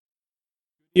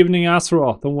Evening,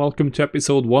 Azeroth, and welcome to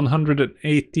episode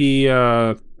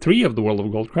 183 of the World of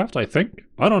Goldcraft, I think.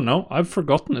 I don't know. I've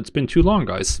forgotten. It's been too long,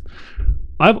 guys.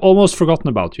 I've almost forgotten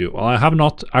about you. I have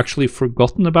not actually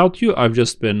forgotten about you. I've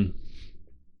just been,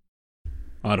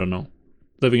 I don't know,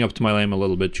 living up to my name a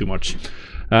little bit too much.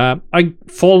 I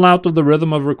fallen out of the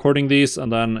rhythm of recording these,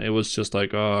 and then it was just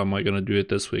like, oh, am I going to do it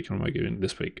this week? Or am I doing it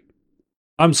this week?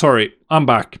 I'm sorry, I'm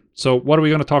back. So what are we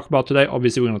going to talk about today?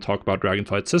 Obviously, we're going to talk about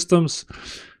Dragonflight systems.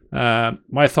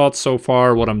 My thoughts so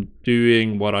far, what I'm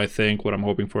doing, what I think, what I'm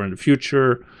hoping for in the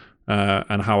future,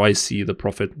 and how I see the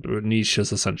profit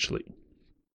niches, essentially.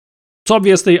 So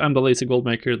obviously, I'm the Lazy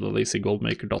Goldmaker,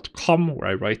 thelazygoldmaker.com, where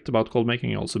I write about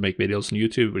goldmaking. I also make videos on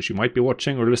YouTube, which you might be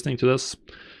watching or listening to this.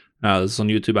 This is on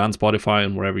YouTube and Spotify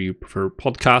and wherever you prefer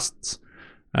podcasts.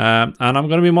 And I'm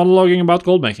going to be monologuing about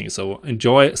gold making, so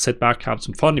enjoy, sit back, have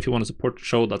some fun. If you want to support the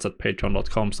show, that's at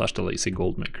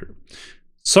patreon.com/thelazygoldmaker.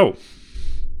 So,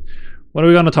 what are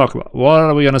we going to talk about? What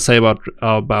are we going to say about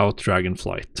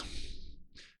Dragonflight?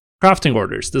 Crafting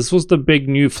orders. This was the big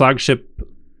new flagship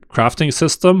crafting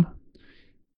system.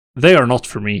 They are not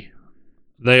for me.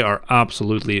 They are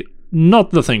absolutely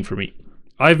not the thing for me.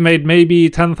 I've made maybe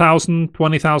 10,000,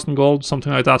 20,000 gold,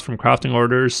 something like that from crafting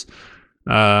orders.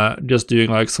 Just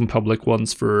doing like some public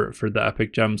ones for the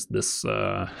epic gems. This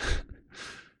was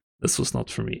not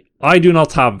for me. I do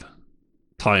not have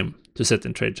time to sit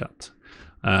in trade chat.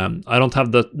 I don't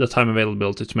have the time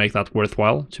availability to make that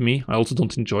worthwhile to me. I also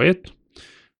don't enjoy it.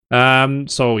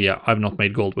 So yeah, I've not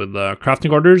made gold with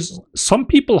crafting orders. Some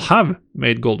people have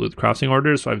made gold with crafting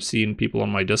orders. I've seen people on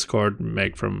my Discord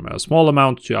make from a small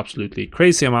amount to absolutely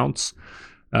crazy amounts.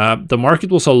 The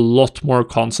market was a lot more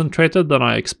concentrated than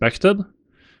I expected.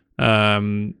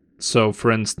 So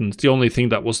for instance, the only thing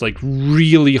that was like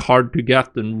really hard to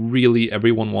get and really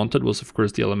everyone wanted was of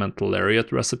course the Elemental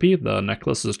Lariat recipe, the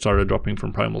necklace that started dropping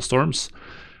from Primal Storms.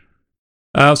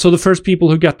 So the first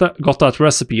people who got that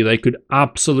recipe, they could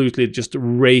absolutely just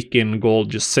rake in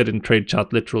gold, just sit in trade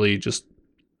chat, literally just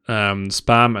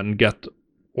spam and get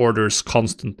orders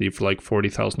constantly for like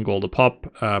 40,000 gold a pop,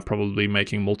 probably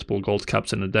making multiple gold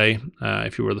caps in a day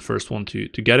if you were the first one to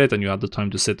get it and you had the time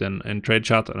to sit in trade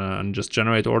chat and just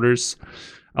generate orders.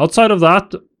 Outside of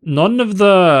that, none of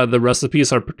the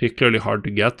recipes are particularly hard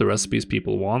to get, the recipes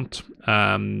people want.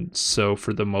 So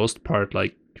for the most part,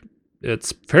 like,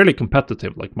 it's fairly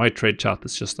competitive. Like my trade chat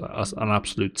is just an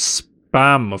absolute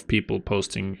spam of people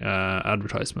posting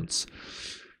advertisements.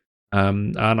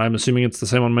 And I'm assuming it's the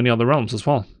same on many other realms as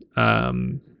well.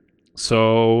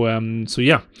 So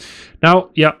yeah. Now,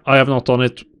 yeah, I have not done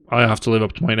it. I have to live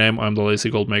up to my name. I'm the Lazy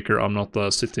Goldmaker. I'm not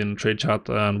the sit in trade chat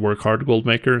and work hard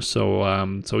Goldmaker.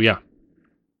 So yeah.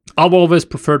 I've always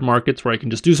preferred markets where I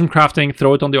can just do some crafting,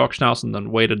 throw it on the auction house, and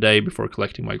then wait a day before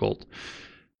collecting my gold.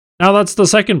 Now that's the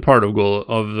second part of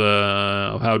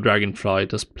how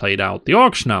Dragonflight has played out. The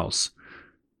auction house.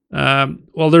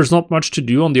 Well, there's not much to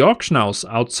do on the auction house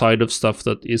outside of stuff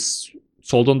that is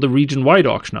sold on the region-wide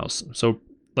auction house. So,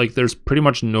 like, there's pretty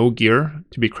much no gear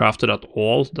to be crafted at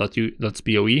all that's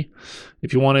BOE.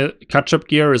 If you want to catch up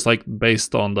gear, is like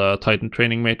based on the Titan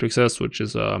training matrices, which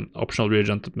is an optional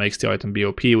reagent that makes the item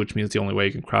BOP, which means the only way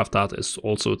you can craft that is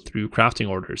also through crafting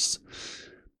orders.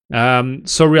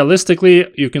 So realistically,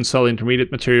 you can sell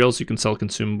intermediate materials, you can sell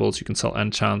consumables, you can sell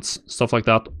enchants, stuff like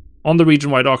that on the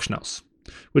region-wide auction house,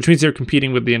 which means you're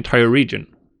competing with the entire region.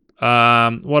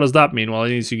 What does that mean? Well, it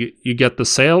means you get the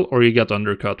sale or you get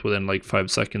undercut within like 5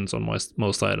 seconds on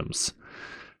most items.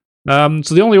 So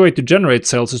the only way to generate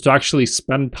sales is to actually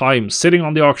spend time sitting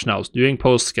on the auction house doing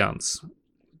post scans.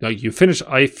 Like I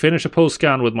finish a post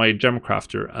scan with my gem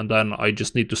crafter, and then I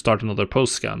just need to start another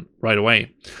post scan right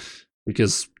away,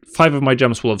 because 5 of my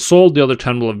gems will have sold, the other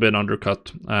 10 will have been undercut.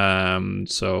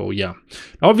 So yeah.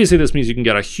 Now, obviously this means you can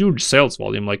get a huge sales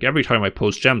volume. Like every time I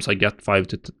post gems, I get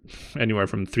anywhere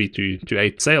from 3 to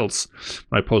 8 sales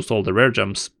when I post all the rare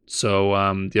gems. So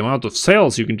the amount of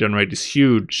sales you can generate is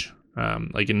huge,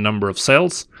 like in number of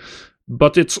sales.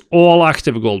 But it's all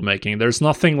active gold making. There's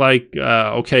nothing like,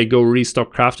 okay, go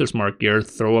restock Crafter's Mark gear,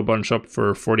 throw a bunch up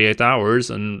for 48 hours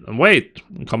and wait,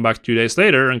 and come back 2 days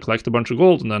later and collect a bunch of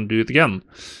gold and then do it again.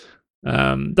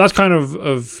 That kind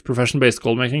of profession-based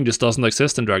gold making just doesn't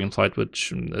exist in Dragonflight,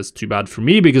 which is too bad for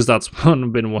me because that's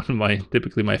been one of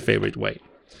typically my favorite way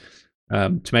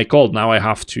to make gold. Now I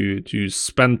have to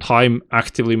spend time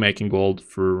actively making gold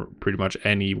for pretty much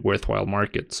any worthwhile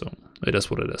market, so it is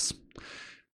what it is.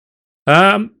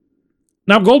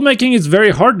 Now, gold making is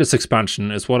very hard this expansion,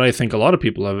 is what I think a lot of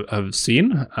people have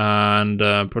seen, and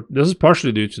this is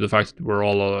partially due to the fact that we're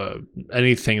all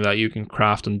anything that you can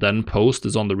craft and then post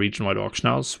is on the region-wide auction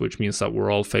house, which means that we're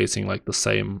all facing like the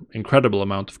same incredible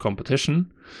amount of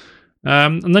competition.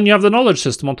 And then you have the knowledge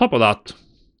system on top of that.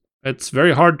 It's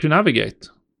very hard to navigate.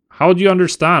 How do you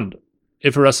understand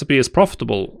if a recipe is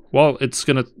profitable? Well, you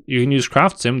can use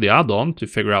CraftSim, the add-on, to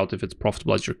figure out if it's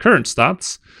profitable at your current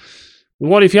stats.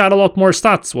 What if you had a lot more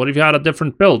stats? What if you had a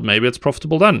different build? Maybe it's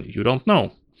profitable then. You don't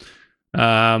know.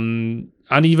 And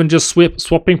even just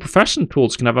swapping profession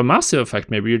tools can have a massive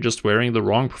effect. Maybe you're just wearing the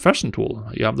wrong profession tool.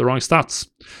 You have the wrong stats.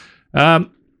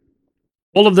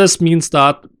 All of this means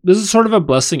that this is sort of a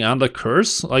blessing and a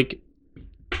curse. Like,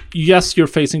 yes, you're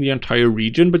facing the entire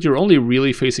region, but you're only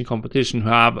really facing competition who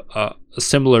have a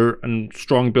similar and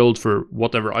strong build for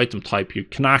whatever item type you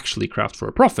can actually craft for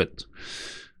a profit.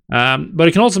 But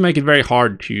it can also make it very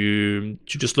hard to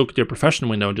just look at your profession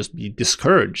window and just be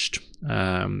discouraged.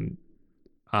 And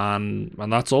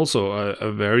that's also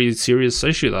a very serious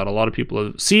issue that a lot of people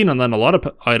have seen. And then a lot of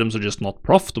items are just not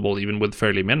profitable, even with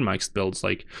fairly min-maxed builds.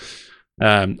 Like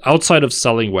outside of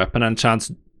selling weapon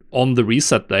enchants on the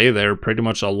reset day, they're pretty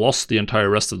much a loss the entire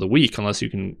rest of the week unless you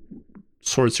can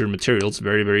source your materials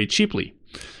very, very cheaply.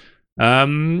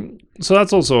 So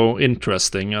that's also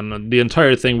interesting, and the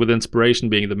entire thing with inspiration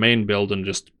being the main build and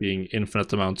just being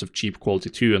infinite amounts of cheap quality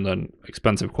 2 and then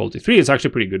expensive quality 3 is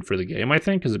actually pretty good for the game, I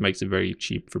think, because it makes it very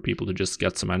cheap for people to just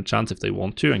get some enchants if they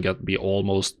want to and be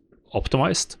almost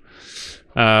optimized.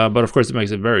 But of course it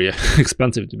makes it very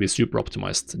expensive to be super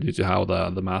optimized due to how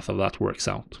the math of that works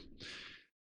out.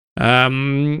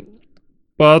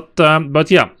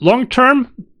 But yeah, long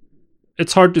term,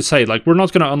 it's hard to say. Like, we're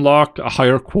not going to unlock a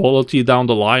higher quality down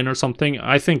the line or something.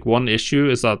 I think one issue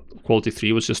is that quality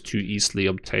 3 was just too easily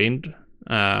obtained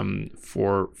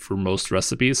for most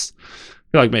recipes.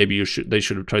 I feel like maybe they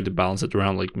should have tried to balance it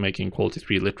around, like making quality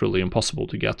 3 literally impossible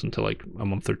to get until like a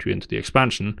month or two into the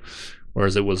expansion,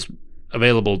 whereas it was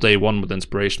available day one with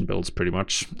inspiration builds pretty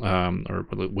much, or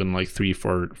within like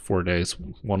 3-4 days,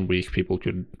 1 week, people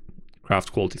could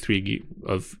craft quality 3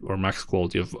 or max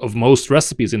quality of most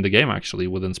recipes in the game actually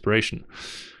with inspiration.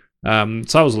 So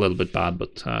that was a little bit bad,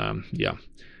 but yeah.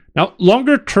 Now,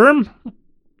 longer term,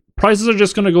 prices are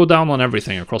just going to go down on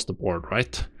everything across the board,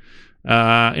 right?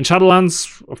 In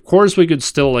Shadowlands, of course, we could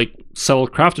still like sell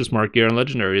Crafter's Mark gear and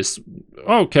legendaries.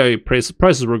 Okay,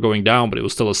 prices were going down, but it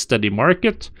was still a steady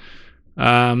market.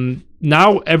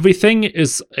 Now everything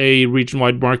is a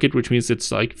region-wide market, which means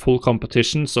it's like full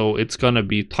competition, so it's gonna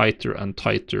be tighter and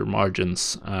tighter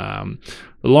margins. The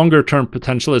longer-term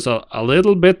potential is a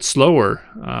little bit slower,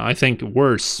 I think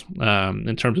worse,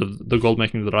 in terms of the gold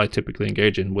making that I typically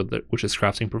engage in, which is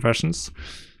crafting professions.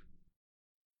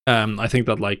 I think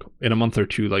that like in a month or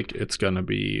two, like it's gonna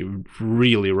be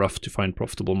really rough to find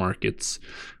profitable markets.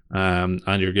 And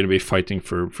you're going to be fighting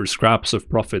for scraps of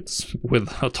profits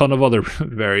with a ton of other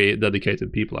very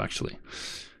dedicated people, actually.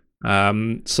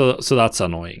 So that's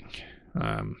annoying.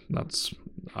 I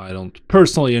don't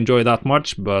personally enjoy that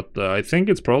much, but I think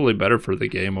it's probably better for the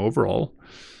game overall.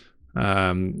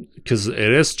 Because it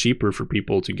is cheaper for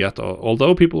people to get.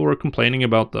 Although people were complaining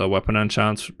about the weapon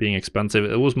enchants being expensive,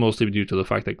 it was mostly due to the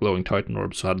fact that glowing titan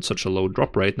orbs had such a low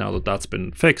drop rate. Now that that's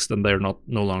been fixed and they're no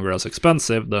longer as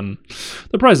expensive, then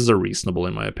the prices are reasonable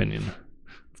in my opinion.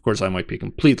 Of course, I might be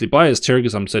completely biased here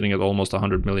because I'm sitting at almost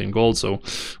 100 million gold, so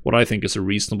what I think is a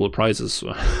reasonable price is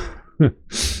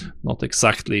not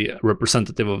exactly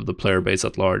representative of the player base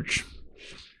at large.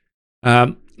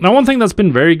 Now, one thing that's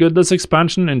been very good this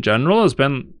expansion in general has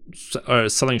been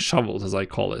selling shovels, as I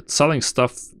call it. Selling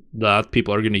stuff that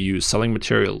people are going to use, selling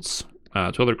materials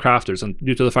to other crafters. And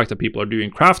due to the fact that people are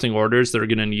doing crafting orders, they're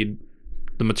going to need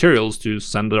the materials to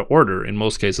send an order. In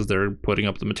most cases, they're putting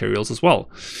up the materials as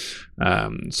well.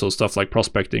 So stuff like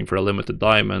prospecting for a limited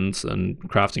diamonds and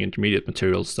crafting intermediate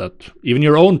materials that even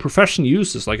your own profession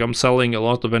uses. Like, I'm selling a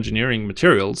lot of engineering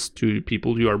materials to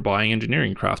people who are buying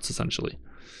engineering crafts, essentially.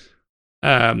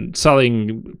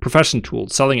 Selling profession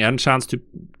tools, selling enchants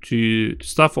to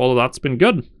stuff, all of that's been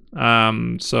good.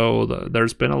 So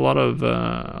there's been a lot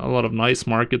of nice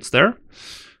markets there,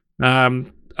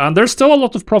 and there's still a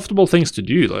lot of profitable things to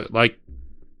do. Like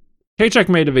Kachak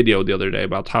made a video the other day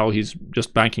about how he's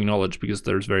just banking knowledge because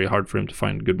there's very hard for him to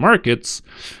find good markets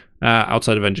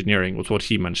outside of engineering, was what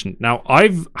he mentioned. Now,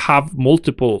 I've have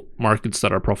multiple markets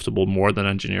that are profitable more than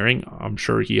engineering. I'm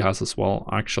sure he has as well,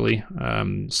 actually.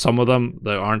 Some of them,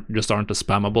 they aren't as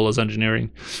spammable as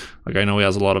engineering. Like, I know he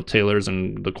has a lot of tailors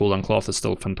and the cooldown cloth is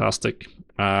still fantastic.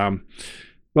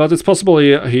 But it's possible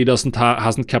he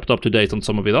hasn't kept up to date on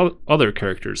some of the other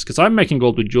characters, because I'm making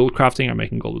gold with jewel crafting, I'm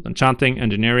making gold with enchanting,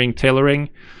 engineering, tailoring.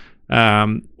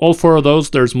 All 4 of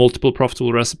those, there's multiple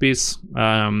profitable recipes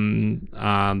and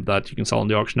that you can sell in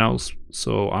the auction house.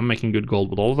 So I'm making good gold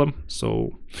with all of them.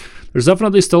 So there's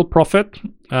definitely still profit,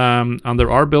 and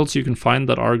there are builds you can find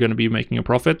that are going to be making a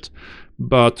profit.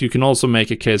 But you can also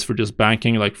make a case for just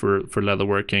banking, like for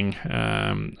leatherworking,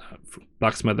 for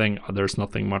blacksmithing. There's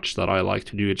nothing much that I like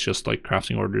to do. It's just like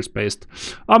crafting orders based.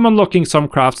 I'm unlocking some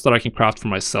crafts that I can craft for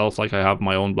myself. Like I have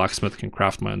my own blacksmith, can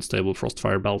craft my unstable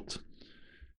frostfire belt.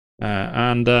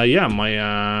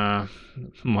 Yeah,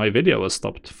 my video was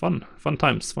stopped. Fun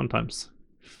times.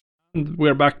 And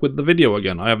we're back with the video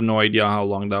again. I have no idea how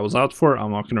long that was out for.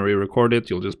 I'm not going to re-record it.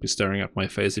 You'll just be staring at my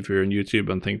face if you're on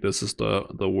YouTube and think this is the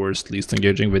worst, least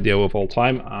engaging video of all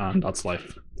time, and that's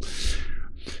life.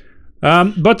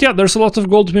 But yeah, there's a lot of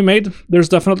gold to be made. There's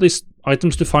definitely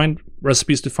items to find,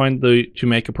 recipes to find to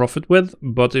make a profit with,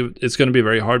 but it's going to be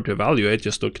very hard to evaluate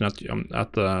just looking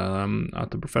at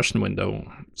the profession window.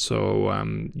 So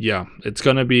yeah, it's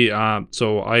going to be.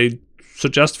 So I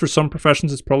suggest for some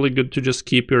professions it's probably good to just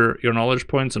keep your knowledge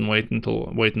points and wait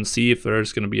and see if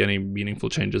there's going to be any meaningful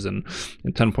changes in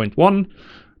 10.1.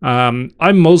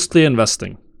 I'm mostly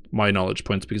investing my knowledge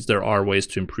points because there are ways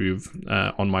to improve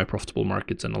on my profitable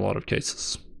markets in a lot of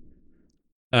cases.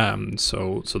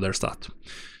 So there's that.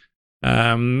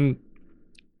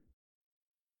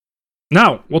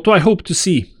 Now, what do I hope to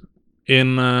see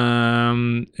in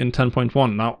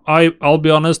 10.1? Now, I'll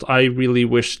be honest, I really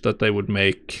wish that they would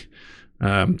make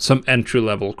some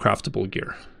entry-level craftable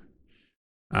gear.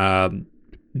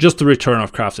 Just the return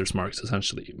of crafter's marks,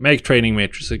 essentially. Make training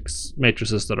matrices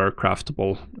that are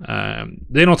craftable.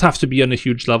 They don't have to be on a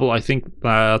huge level. I think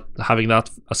that having that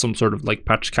as some sort of like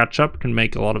patch catch-up can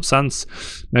make a lot of sense.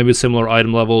 Maybe a similar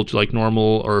item level to like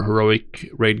normal or heroic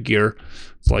raid gear.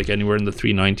 It's like anywhere in the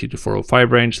 390 to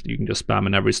 405 range that you can just spam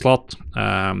in every slot.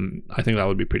 I think that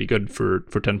would be pretty good for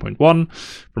 10.1.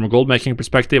 From a gold making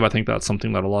perspective, I think that's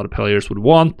something that a lot of players would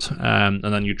want. And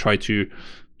then you try to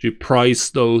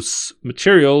price those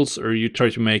materials, or you try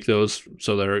to make those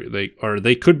so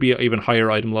they could be even higher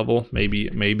item level. Maybe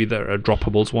their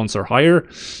droppables ones are higher,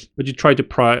 but you try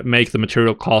to make the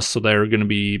material cost so they're going to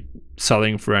be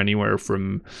selling for anywhere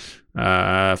from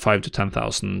 5 to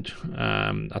 10,000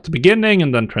 at the beginning,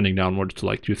 and then trending downwards to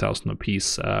like 2,000 a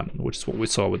piece, which is what we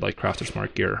saw with like Crafter's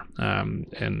Mark gear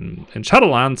in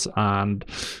Shadowlands, and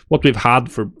what we've had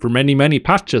for many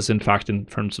patches. In fact, in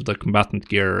terms of the combatant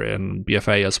gear in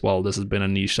BFA as well, this has been a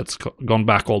niche that's gone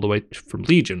back all the way from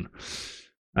Legion.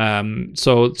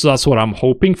 So that's what I'm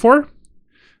hoping for.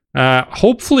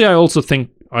 Hopefully,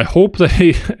 I hope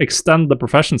they extend the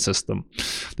profession system.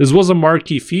 This was a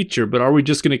marquee feature, but are we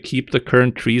just going to keep the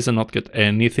current trees and not get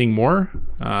anything more?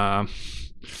 That'll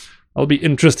be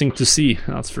interesting to see,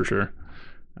 that's for sure.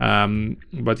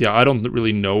 But yeah, I don't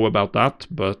really know about that,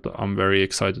 but I'm very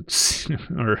excited to see,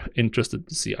 or interested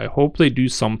to see. I hope they do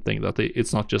something that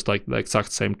it's not just like the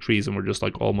exact same trees and we're just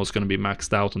like almost going to be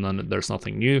maxed out and then there's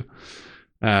nothing new.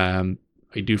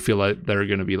 I do feel like they're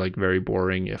going to be like very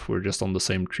boring if we're just on the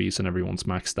same trees and everyone's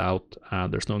maxed out.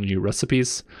 There's no new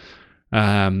recipes.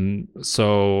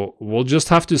 So we'll just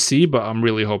have to see, but I'm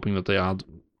really hoping that they add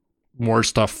more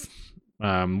stuff,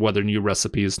 whether new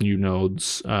recipes, new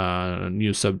nodes,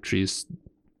 new subtrees.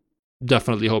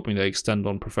 Definitely hoping they extend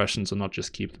on professions and not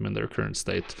just keep them in their current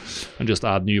state and just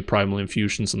add new primal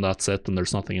infusions and that's it and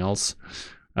there's nothing else.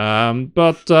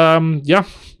 Yeah,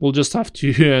 we'll just have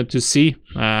to see,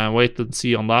 wait and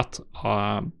see on that.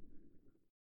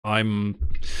 I'm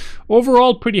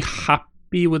overall pretty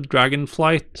happy with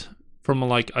Dragonflight. From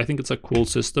I think it's a cool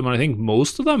system, and I think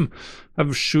most of them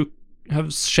have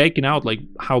shaken out like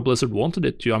how Blizzard wanted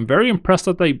it to. I'm very impressed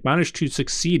that they managed to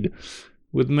succeed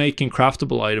with making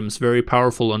craftable items very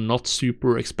powerful and not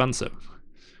super expensive.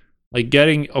 Like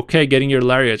getting your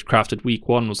Lariat crafted week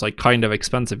 1 was like kind of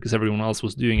expensive because everyone else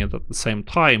was doing it at the same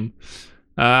time.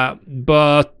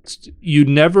 But you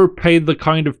never paid the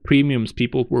kind of premiums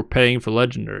people were paying for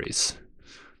legendaries.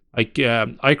 Like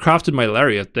I crafted my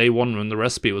Lariat day 1 when the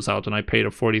recipe was out, and I paid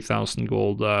a 40,000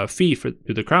 gold fee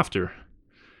to the crafter.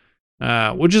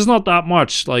 Which is not that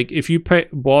much. Like if you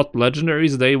bought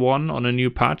legendaries day 1 on a new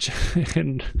patch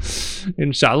in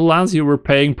Shadowlands, you were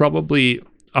paying probably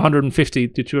 150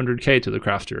 to 200k to the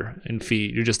crafter in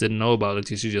fee. You just didn't know about it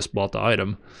because you just bought the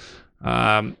item.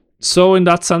 So in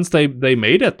that sense, they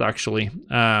made it actually.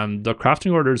 The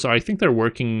crafting orders, I think they're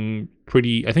working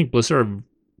pretty. I think Blizzard are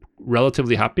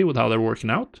relatively happy with how they're working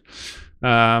out.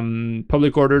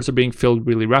 Public orders are being filled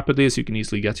really rapidly, so you can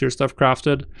easily get your stuff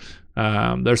crafted.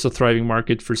 There's a thriving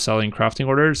market for selling crafting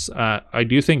orders. I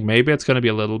do think maybe it's going to be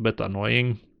a little bit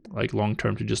annoying, like long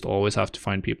term, to just always have to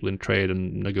find people in trade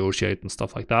and negotiate and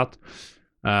stuff like that.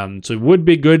 So it would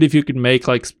be good if you could make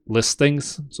like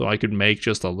listings. So I could make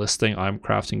just a listing, I'm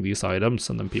crafting these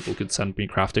items, and then people could send me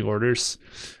crafting orders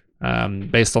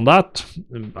based on that.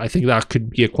 I think that could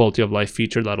be a quality of life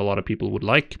feature that a lot of people would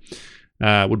like.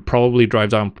 Would probably drive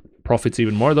down profits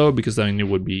even more though, because then it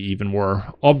would be even more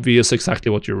obvious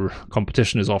exactly what your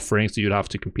competition is offering, so you'd have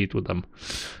to compete with them.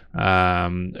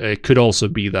 It could also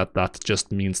be that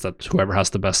just means that whoever has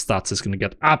the best stats is going to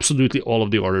get absolutely all of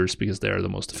the orders because they're the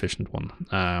most efficient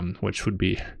one, which would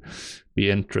be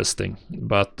interesting.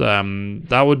 But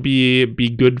that would be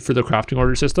good for the crafting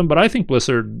order system. But I think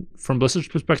from Blizzard's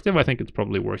perspective, I think it's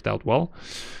probably worked out well.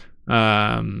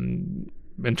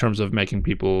 In terms of making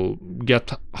people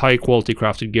get high quality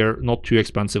crafted gear, not too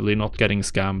expensively, not getting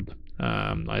scammed.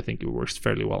 I think it works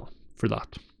fairly well for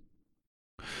that.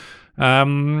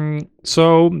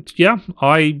 So yeah,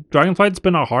 Dragonflight's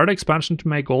been a hard expansion to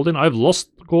make gold in. I've lost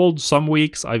gold some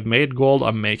weeks, I've made gold,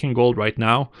 I'm making gold right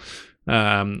now.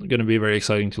 Gonna be very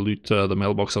exciting to loot the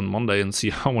mailbox on Monday and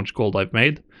see how much gold I've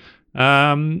made.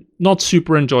 Not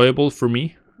super enjoyable for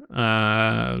me,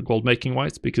 gold making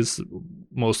wise, because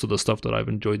most of the stuff that I've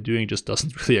enjoyed doing just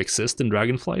doesn't really exist in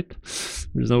Dragonflight.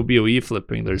 There's no BOE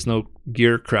flipping, there's no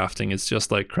gear crafting, it's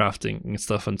just like crafting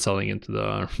stuff and selling into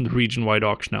the region-wide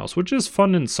auction house, which is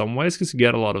fun in some ways because you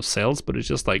get a lot of sales, but it's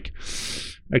just like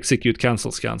execute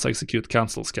cancel scans.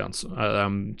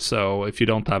 So if you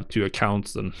don't have 2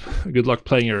 accounts, then good luck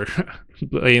playing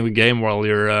the game while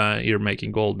you're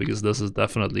making gold, because this is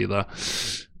definitely the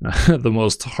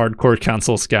most hardcore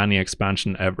cancel scanning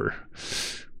expansion ever,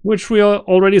 which we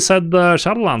already said the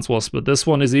Shadowlands was, but this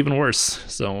one is even worse.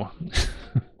 So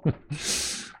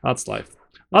that's life.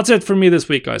 That's it for me this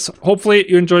week, guys. Hopefully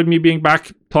you enjoyed me being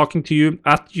back talking to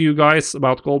you guys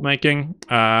about gold making.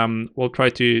 We'll try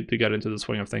to get into the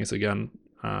swing of things again.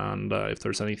 And if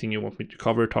there's anything you want me to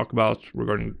cover, talk about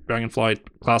regarding Dragonflight,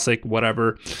 Classic,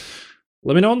 whatever,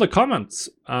 let me know in the comments.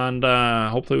 And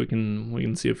hopefully we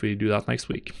can see if we do that next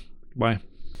week. Bye.